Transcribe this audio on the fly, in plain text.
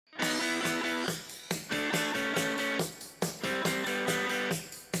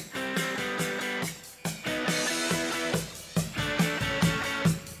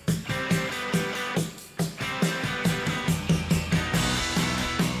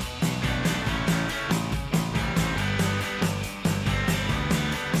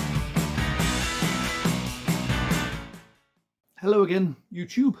Hello again,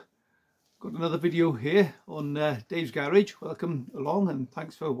 YouTube. Got another video here on Dave's Garage. Welcome along and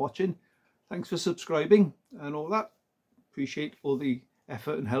thanks for watching. Thanks for subscribing and all that. Appreciate all the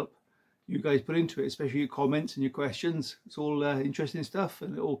effort and help you guys put into it, especially your comments and your questions. It's all interesting stuff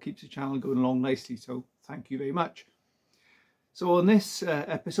and it all keeps the channel going along nicely, so thank you very much. So on this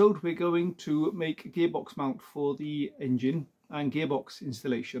episode we're going to make a gearbox mount for the engine and gearbox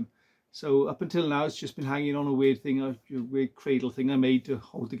installation. So up until now it's just been hanging on a weird thing, a weird cradle thing I made to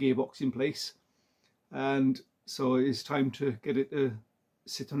hold the gearbox in place, and so it's time to get it to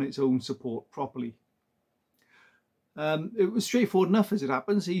sit on its own support properly. It was straightforward enough as it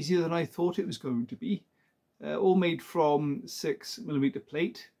happens, easier than I thought it was going to be. All made from 6mm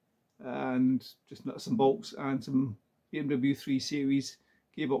plate and just nuts and bolts and some BMW 3 Series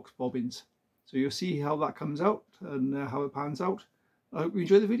gearbox bobbins. So you'll see how that comes out and how it pans out. I hope you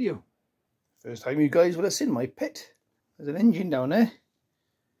enjoy the video. First time you guys will have seen my pit. There's an engine down there.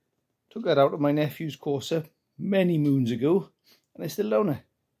 Took that out of my nephew's Corsa many moons ago and it's still down there.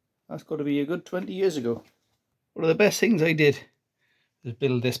 That's got to be a good 20 years ago. One of the best things I did was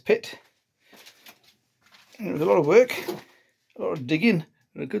build this pit. And it was a lot of work, a lot of digging,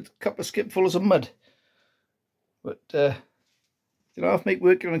 and a good couple of skipfuls of mud. But you don't have to make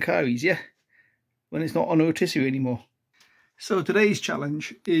working on a car easier when it's not on a rotisserie anymore. So today's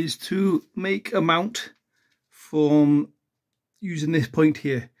challenge is to make a mount from using this point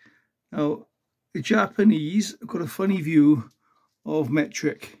here. Now the Japanese have got a funny view of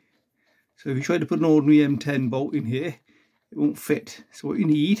metric. So if you try to put an ordinary M10 bolt in here, it won't fit. So what you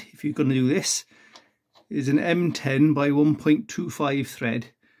need, if you're going to do this, is an M10 by 1.25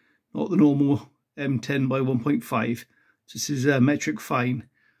 thread, not the normal M10 by 1.5. This is metric fine.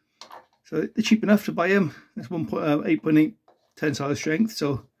 So they're cheap enough to buy them. It's 8.8 tensile strength,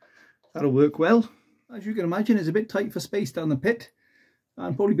 so that'll work well. As you can imagine, it's a bit tight for space down the pit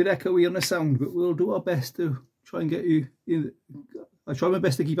and probably a bit echoey on the sound, but we'll do our best to try and get you in. I try my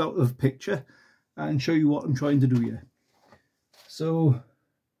best to keep out of picture and show you what I'm trying to do here. So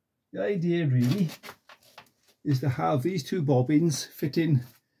the idea really is to have these two bobbins fitting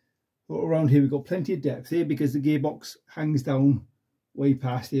around here. We've got plenty of depth here because the gearbox hangs down way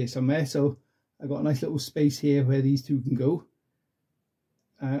past here somewhere, so I've got a nice little space here where these two can go.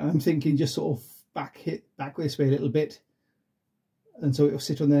 I'm thinking just sort of back this way a little bit, and so it'll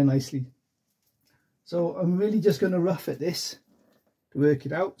sit on there nicely. So I'm really just going to rough at this to work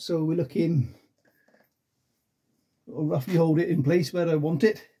it out. So we're looking, I'll roughly hold it in place where I want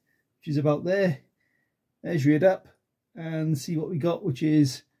it, which is about there, measure it up and see what we got, which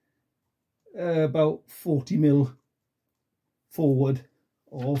is about 40mm forward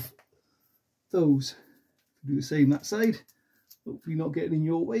of those. Do the same that side, hopefully not getting in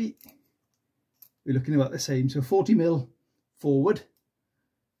your way. We're looking about the same, so 40mm forward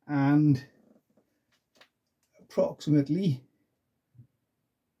and approximately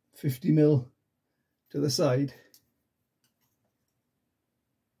 50mm to the side.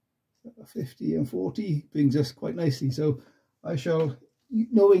 50 and 40 brings us quite nicely. So I shall,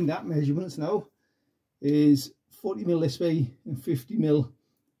 knowing that measurements now, is 40mm this way and 50mm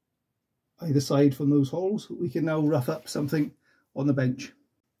either side from those holes. We can now rough up something on the bench.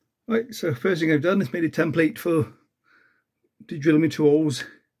 Right, so first thing I've done is made a template for to drill me 2 holes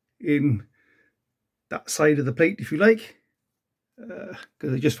in that side of the plate, if you like,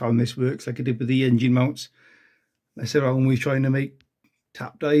 because I just found this works like I did with the engine mounts. I said I'm always trying to make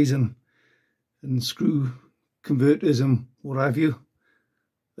tap dies and screw converters and what have you,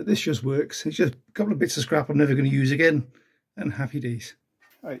 but this just works. It's just a couple of bits of scrap I'm never going to use again, and happy days.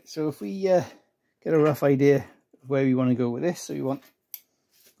 Alright, so if we get a rough idea of where we want to go with this, so we want,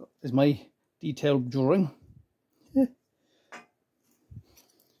 there's my detailed drawing. Yeah.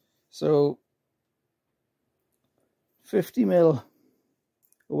 So 50mm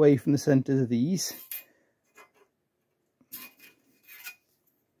away from the centres of these.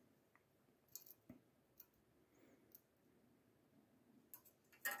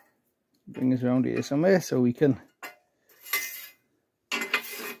 Bring us around here somewhere so we can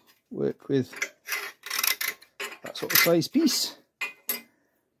work with that sort of size piece.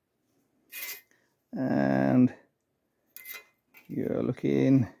 And you're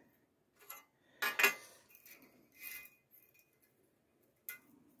looking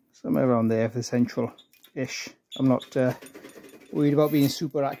somewhere around there for the central-ish. I'm not worried about being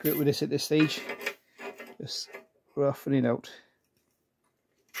super accurate with this at this stage, just roughing it out.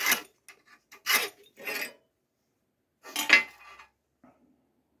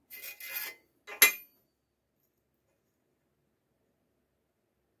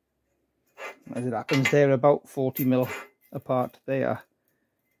 As it happens, they're about 40mm apart there.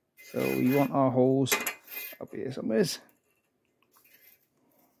 So we want our hose up here somewhere.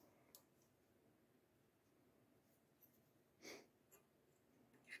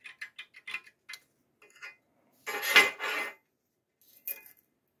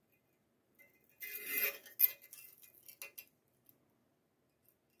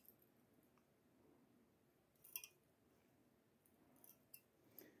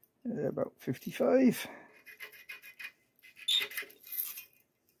 About 55.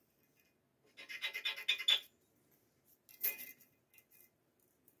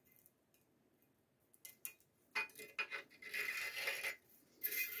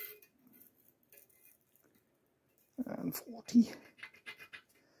 And 40.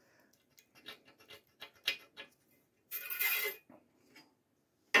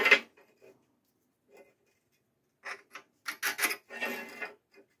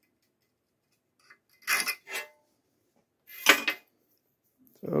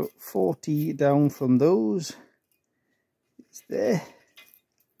 So 40 down from those. It's there.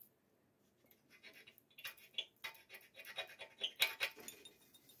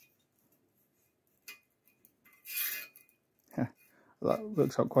 Well, that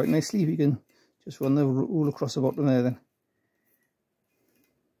works out quite nicely. We can just run the rule across the bottom there then.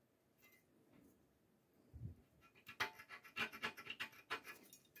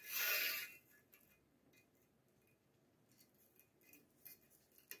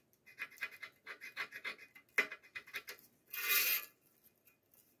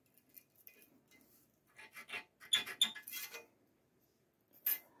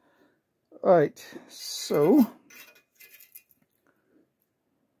 Right, so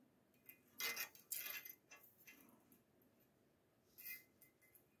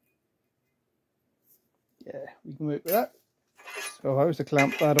yeah, we can work with that. So I was to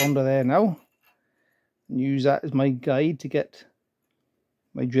clamp that onto there now and use that as my guide to get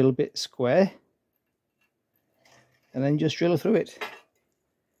my drill bit square, and then just drill through it.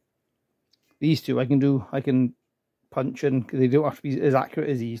 These two I can punch, and they don't have to be as accurate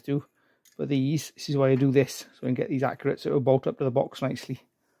as these do. But this is why I do this, so I can get these accurate so it'll bolt up to the box nicely.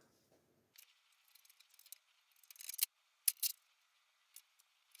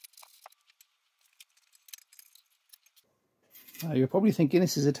 Now you're probably thinking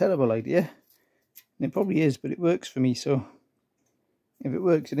this is a terrible idea, and it probably is, but it works for me, so if it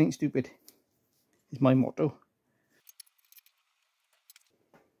works, it ain't stupid, is my motto.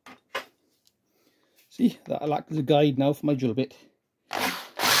 See, that'll act as a guide now for my drill bit.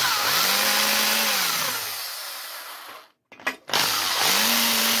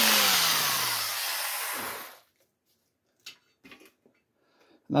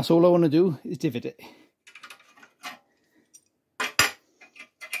 And that's all I want to do, is divot it.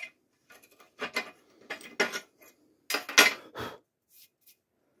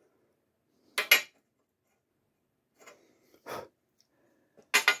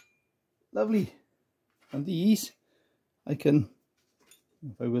 Lovely. And these, I can,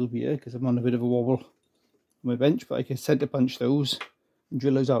 if I will be here because I'm on a bit of a wobble on my bench, but I can centre punch those and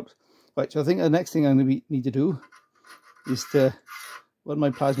drill those out. Right, so I think the next thing I'm going to need to do is to run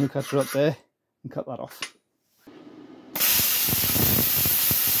my plasma cutter up there and cut that off.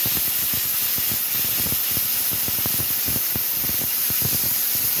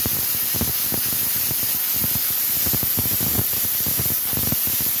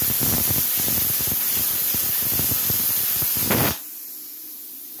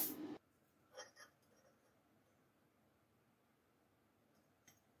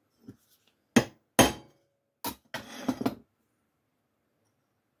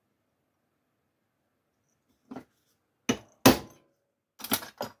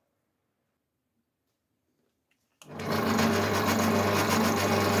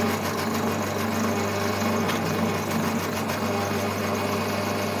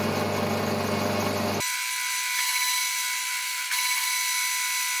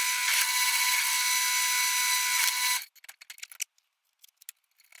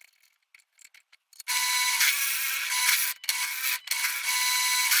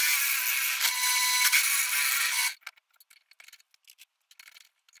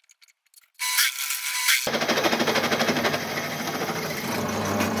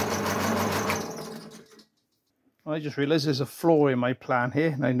 I just realised there's a flaw in my plan here,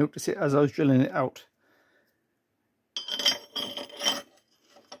 and I noticed it as I was drilling it out.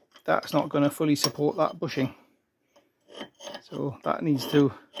 That's not going to fully support that bushing, so that needs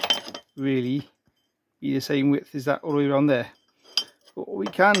to really be the same width as that all the way around there. But what we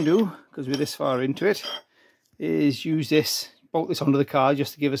can do, because we're this far into it, is use this, bolt this onto the car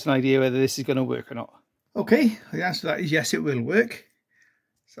just to give us an idea whether this is going to work or not. Okay, the answer to that is yes, it will work.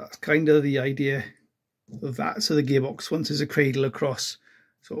 So that's kind of the idea of that. So the gearbox, once there's a cradle across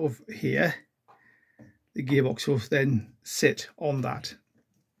sort of here, the gearbox will then sit on that.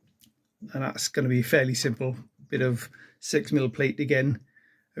 And that's going to be a fairly simple bit of 6mm plate again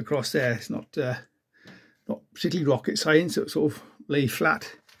across there. It's not particularly rocket science. It'll sort of lay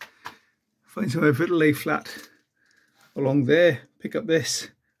flat. Find somewhere for it to lay flat along there, pick up this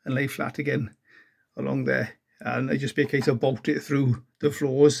and lay flat again along there, and it just be a case of bolt it through the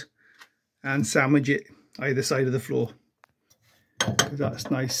floors and sandwich it either side of the floor. That's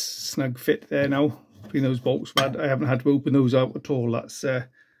nice snug fit there now between those bolts. But I haven't had to open those out at all. That's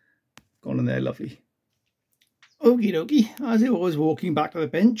gone in there lovely. Okie dokie, as I was walking back to the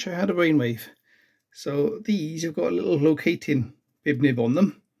bench, I had a brainwave. So these have got a little locating bib nib on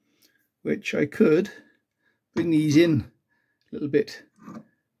them, which I could bring these in a little bit.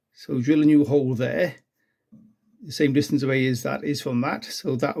 So drill a new hole there, the same distance away as that is from that.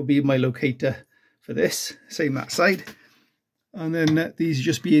 So that will be my locator for this, same that side. And then these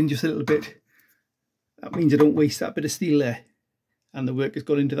just be in just a little bit. That means I don't waste that bit of steel there. And the work has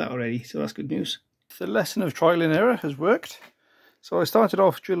gone into that already, so that's good news. The lesson of trial and error has worked. So I started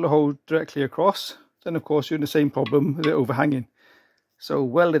off, drill the hole directly across. Then of course you're in the same problem with it overhanging. So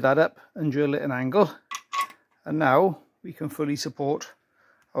welded that up and drill it at an angle. And now we can fully support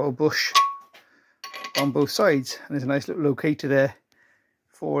our bush on both sides, and there's a nice little locator there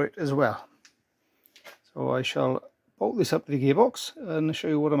for it as well. So I shall bolt this up to the gearbox and show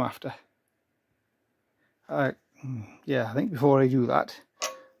you what I'm after. Yeah, I think before I do that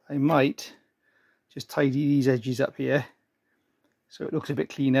I might just tidy these edges up here so it looks a bit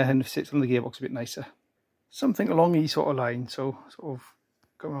cleaner and sits on the gearbox a bit nicer. Something along these sort of lines, so sort of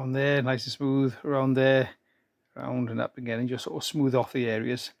go around there nice and smooth, around there, round and up again, and just sort of smooth off the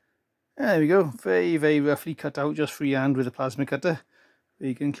areas. There we go, very very roughly cut out, just freehand with a plasma cutter.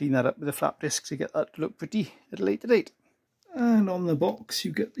 You can clean that up with a flap disc to get that to look pretty at a later date. And on the box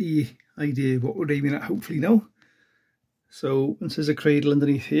you get the idea of what we're aiming at hopefully now. So once there's a cradle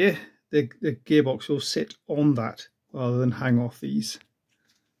underneath here, the gearbox will sit on that rather than hang off these.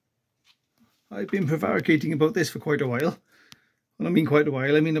 I've been prevaricating about this for quite a while. When I mean quite a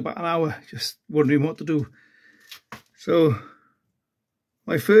while, I mean about an hour, just wondering what to do. So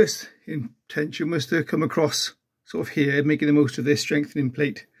my first intention was to come across sort of here, making the most of this strengthening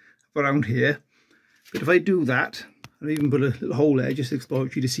plate around here. But if I do that, I'll even put a little hole there just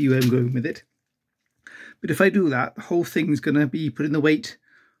exploratory to see where I'm going with it. But if I do that, the whole thing's going to be putting the weight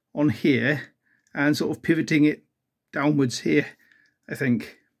on here and sort of pivoting it downwards here, I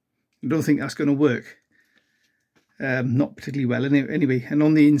think. I don't think that's going to work. Not particularly well anyway. And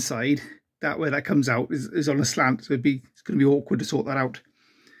on the inside, that where that comes out is on a slant, so it's going to be awkward to sort that out.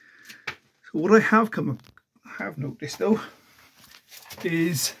 So what I have noticed though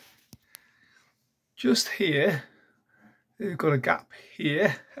is just here, we've got a gap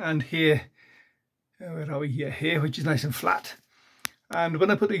here and here. Where are we? Here, which is nice and flat. And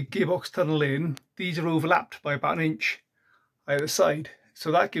when I put the gearbox tunnel in, these are overlapped by about 1 inch either side.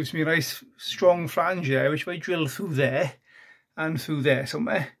 So that gives me a nice strong flange there, which if I drill through there and through there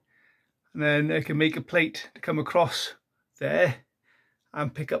somewhere, and then I can make a plate to come across there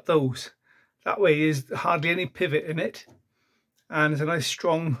and pick up those. That way there's hardly any pivot in it, and there's a nice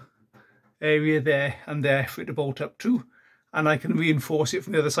strong area there and there for it to bolt up to, and I can reinforce it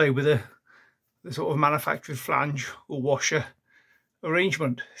from the other side with the sort of manufactured flange or washer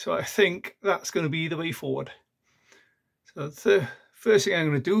arrangement. So I think that's going to be the way forward. So the first thing I'm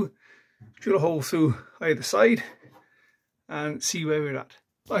going to do, drill a hole through either side and see where we're at.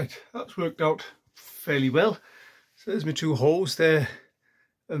 Right, that's worked out fairly well. So there's my 2 holes there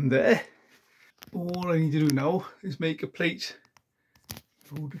and there. All I need to do now is make a plate.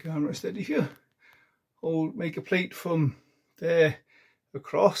 Hold the camera steady here. I'll make a plate from there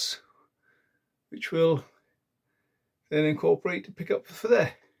across, which will then incorporate to pick up for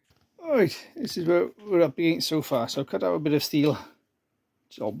there. Alright, this is where we're up against so far. So I've cut out a bit of steel,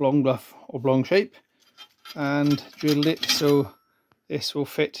 it's oblong, rough, oblong shape, and drilled it so this will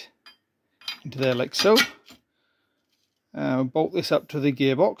fit into there like so. We'll bolt this up to the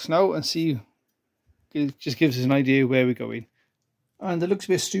gearbox now and see, it just gives us an idea where we're going. And it looks a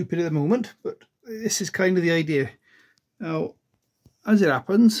bit stupid at the moment, but this is kind of the idea. Now, as it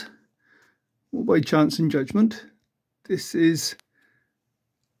happens, all by chance and judgment, this is,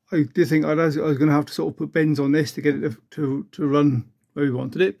 I did think I was going to have to sort of put bends on this to get it to run where we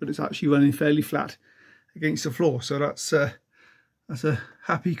wanted it, but it's actually running fairly flat against the floor, so that's a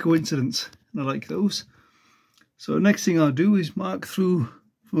happy coincidence, and I like those. So the next thing I'll do is mark through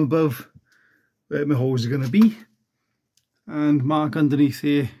from above where my holes are going to be, and mark underneath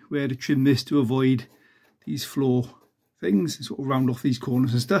here where to trim this to avoid these floor things, sort of round off these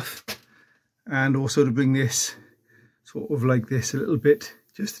corners and stuff, and also to bring this sort of like this a little bit,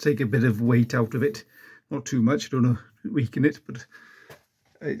 just to take a bit of weight out of it. Not too much, I don't want to weaken it, but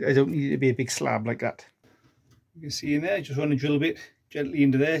I don't need it to be a big slab like that. You can see in there, I just want to drill a bit gently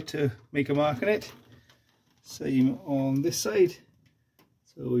into there to make a mark on it. Same on this side.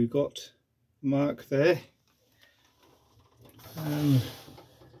 So we've got a mark there and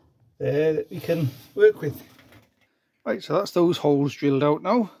there that we can work with. Right, so that's those holes drilled out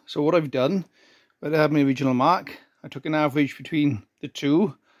now. So what I've done, where I had my original mark, I took an average between the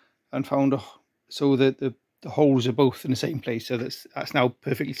two and found so that the holes are both in the same place, so that's now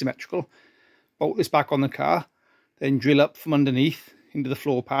perfectly symmetrical. Bolt this back on the car, then drill up from underneath into the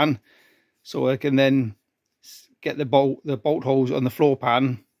floor pan, so I can then get the bolt holes on the floor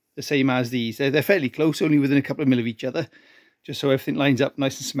pan the same as these. They're fairly close, only within a couple of mil of each other, just so everything lines up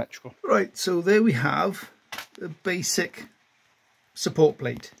nice and symmetrical. Right, so there we have the basic support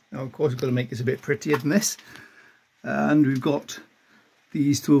plate. Now of course we've got to make this a bit prettier than this, and we've got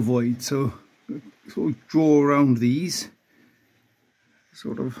these to avoid, so sort of draw around these,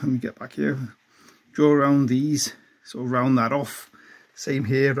 sort of, let me get back here, draw around these, sort of round that off, same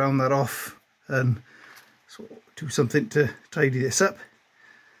here, round that off, and sort of do something to tidy this up.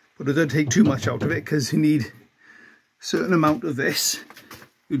 But I don't take too much out of it because you need a certain amount of this.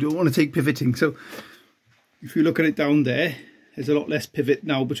 You don't want to take pivoting, so if you look at it down there, there's a lot less pivot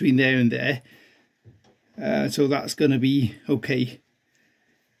now between there and there, so that's going to be okay,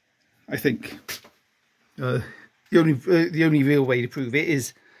 I think. The only real way to prove it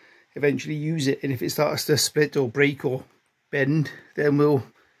is eventually use it, and if it starts to split or break or bend, then we'll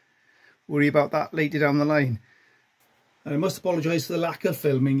worry about that later down the line. And I must apologise for the lack of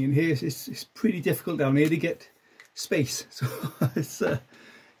filming in here. It's pretty difficult down here to get space, so it's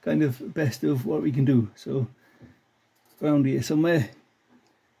kind of best of what we can do. So around here somewhere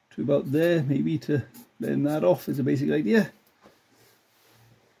to about there, maybe, to blend that off is a basic idea.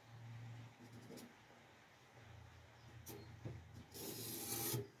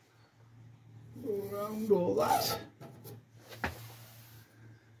 Go around all that.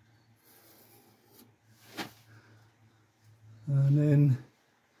 And then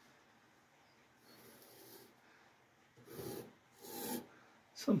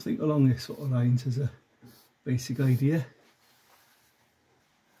something along this sort of lines as a basic idea.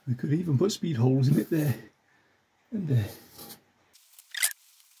 We could even put speed holes in it there and there.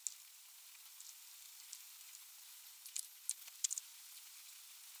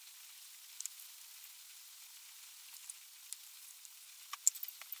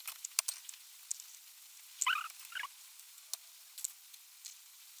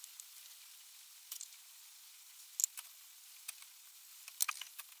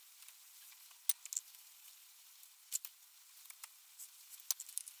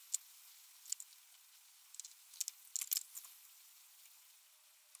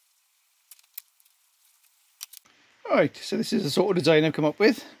 Right, so this is the sort of design I've come up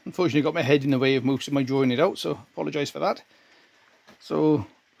with. Unfortunately, got my head in the way of most of my drawing it out, so apologise for that. So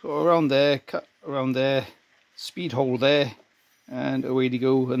around there, cut around there, speed hole there, and away to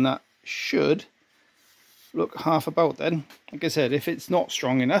go, and that should look half about then. Like I said, if it's not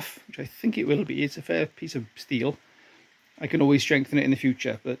strong enough, which I think it will be, it's a fair piece of steel, I can always strengthen it in the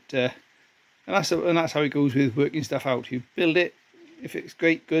future. But and that's how it goes with working stuff out. You build it, if it's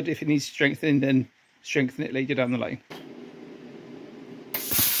great, good. If it needs strengthening, then strengthen it later down the line.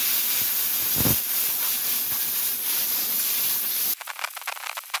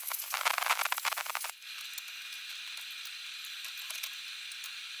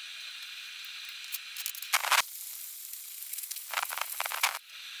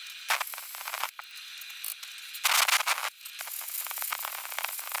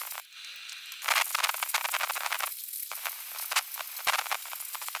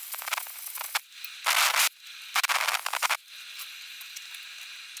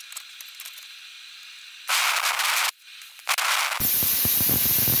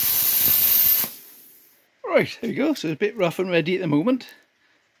 Right, there we go. So it's a bit rough and ready at the moment,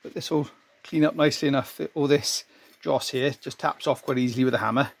 but this will clean up nicely enough. All this dross here just taps off quite easily with a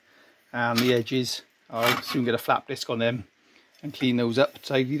hammer, and the edges, I'll soon get a flap disc on them and clean those up,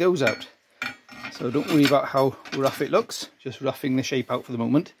 tidy those out. So don't worry about how rough it looks, just roughing the shape out for the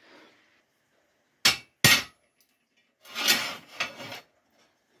moment.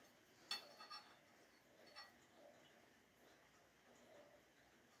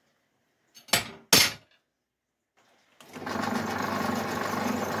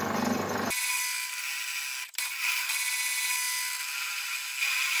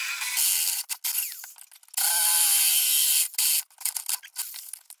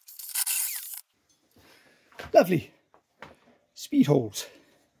 Lovely. Speed holes.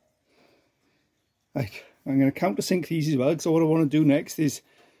 Right, I'm going to countersink these as well, because what I want to do next is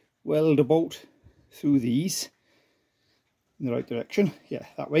weld a bolt through these in the right direction. Yeah,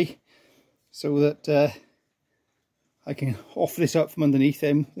 that way. So that I can offer this up from underneath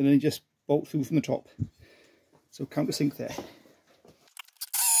them and then just bolt through from the top. So countersink there.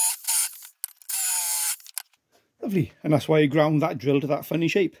 Lovely, and that's why I ground that drill to that funny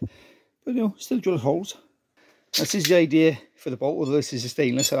shape. But you know, still drill holes. This is the idea for the bolt, although this is a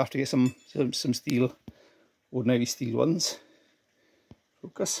stainless. I'll have to get some steel, ordinary steel ones.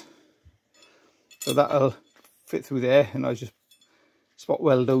 Focus. So that'll fit through there, and I'll just spot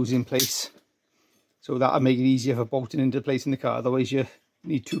weld those in place. So that'll make it easier for bolting into place in the car. Otherwise you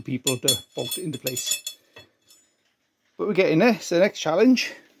need two people to bolt it into place. But we're getting there. So the next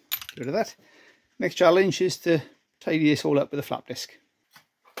challenge, get rid of that. Next challenge is to tidy this all up with a flap disc.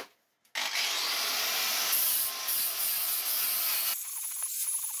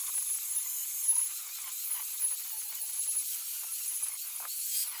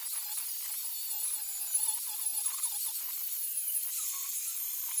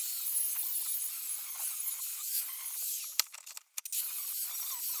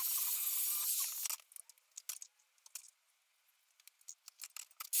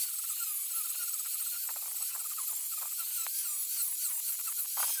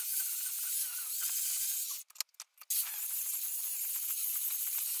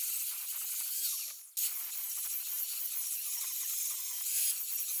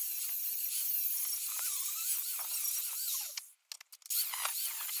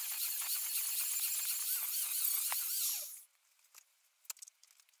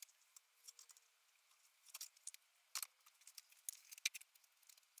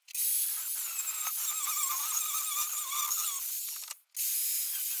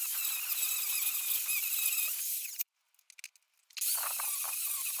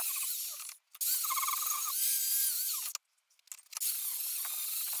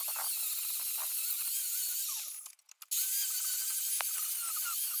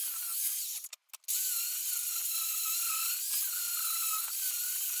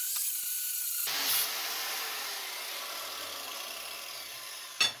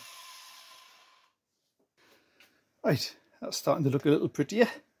 Right, that's starting to look a little prettier.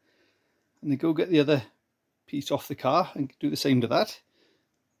 And then go get the other piece off the car and do the same to that.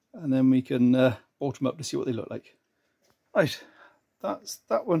 And then we can bolt them up to see what they look like. Right, that's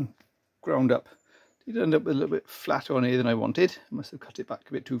that one ground up. It ended up a little bit flatter on here than I wanted. I must have cut it back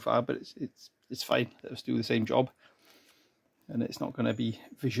a bit too far, but it's fine. Let's do the same job. And it's not going to be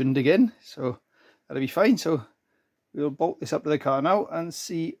visioned again, so that'll be fine. So we'll bolt this up to the car now and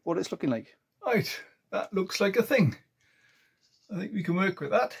see what it's looking like. Right. That looks like a thing. I think we can work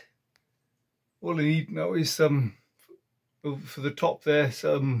with that. All I need now is some, for the top there,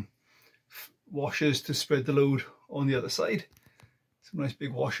 some washers to spread the load on the other side. Some nice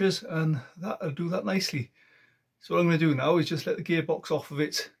big washers, and that'll do that nicely. So what I'm going to do now is just let the gearbox off of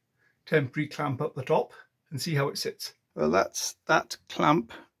its temporary clamp up the top and see how it sits. Well, that's that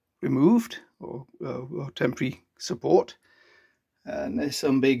clamp removed, or temporary support. And there's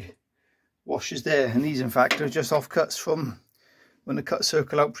some big washers there, and these in fact are just offcuts from when I cut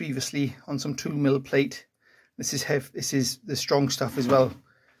circle out previously on some 2mm plate. This is heavy, this is the strong stuff as well,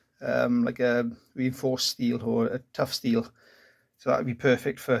 like a reinforced steel or a tough steel, so that would be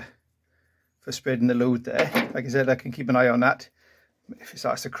perfect for spreading the load there. Like I said, I can keep an eye on that. If it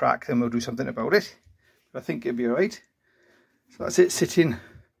starts to crack, then we'll do something about it, but I think it'll be all right. So that's it, sitting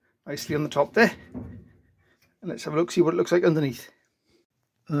nicely on the top there, and let's have a look, see what it looks like underneath.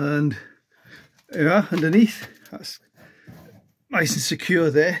 And yeah, underneath, that's nice and secure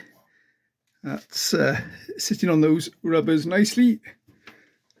there. That's sitting on those rubbers nicely,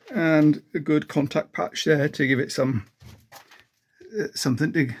 and a good contact patch there to give it some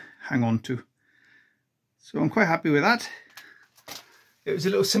something to hang on to. So I'm quite happy with that. It was a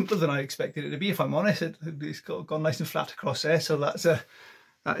little simpler than I expected it to be, if I'm honest. It's gone nice and flat across there, so that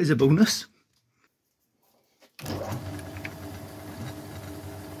is a bonus.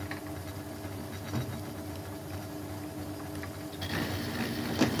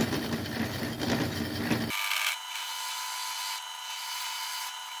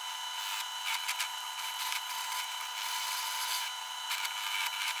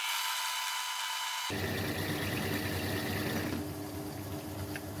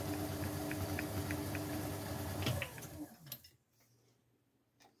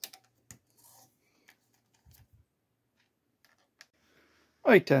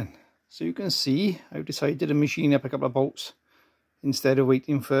 Right then, so you can see I've decided to machine up a couple of bolts instead of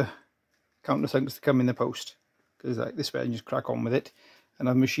waiting for countersinks to come in the post. because like this way I can just crack on with it. And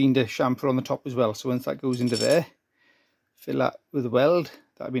I've machined a chamfer on the top as well, so once that goes into there, fill that with a weld.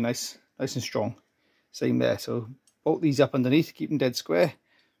 That'd be nice and strong. Same there, so bolt these up underneath, keep them dead square,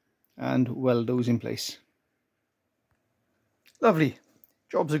 and weld those in place. Lovely,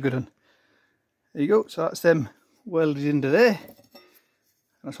 job's a good one. There you go, so that's them welded into there.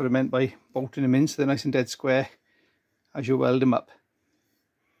 That's what I meant by bolting them in, so they're nice and dead square as you weld them up.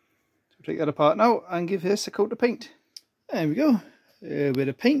 So take that apart now and give this a coat of paint. There we go, a bit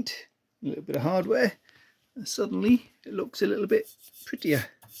of paint, a little bit of hardware, and suddenly it looks a little bit prettier.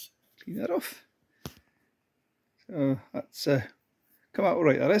 Clean that off. So that's come out all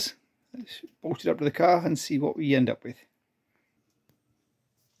right, that is. Let's bolt it up to the car and see what we end up with.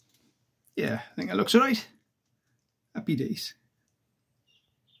 Yeah, I think that looks all right. Happy days.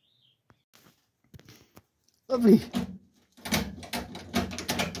 Lovely.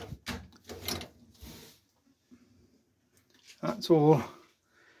 That's all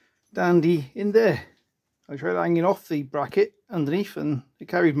dandy in there. I tried hanging off the bracket underneath and it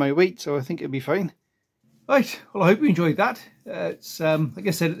carried my weight, so I think it'll be fine. Right, well I hope you enjoyed that. It's like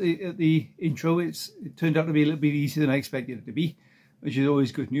I said at the intro, it turned out to be a little bit easier than I expected it to be, which is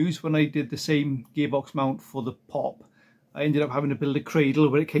always good news. When I did the same gearbox mount for the pop, I ended up having to build a cradle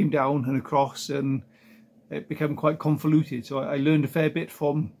where it came down and across, and it became quite convoluted. So I learned a fair bit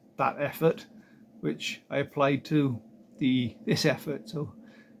from that effort, which I applied to this effort. So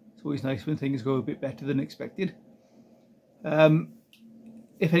it's always nice when things go a bit better than expected.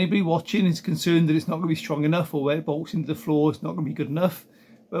 If anybody watching is concerned that it's not going to be strong enough, or where it bolts into the floor it's not going to be good enough,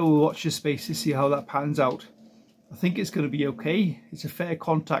 well, we'll watch the space to see how that pans out. I think it's going to be okay. It's a fair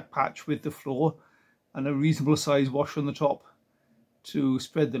contact patch with the floor and a reasonable size washer on the top to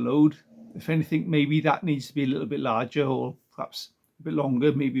spread the load. If anything, maybe that needs to be a little bit larger, or perhaps a bit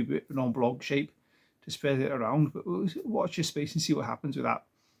longer, maybe a bit of an en-bloc shape to spread it around. But we'll watch your space and see what happens with that.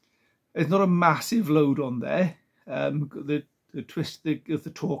 There's not a massive load on there. The twist of the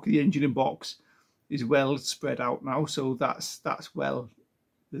torque of the engine and box is well spread out now, so that's well,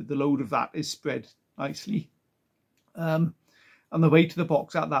 the load of that is spread nicely. And the weight of the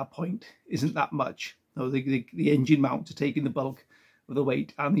box at that point isn't that much. No, the engine mounts are taking the bulk of the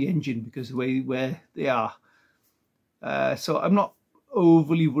weight and the engine because of the way where they are. So I'm not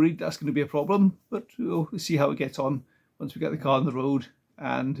overly worried that's going to be a problem, but we'll see how it gets on once we get the car on the road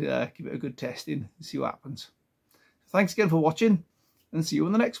and give it a good testing and see what happens. Thanks again for watching, and see you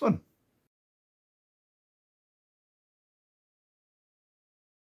on the next one.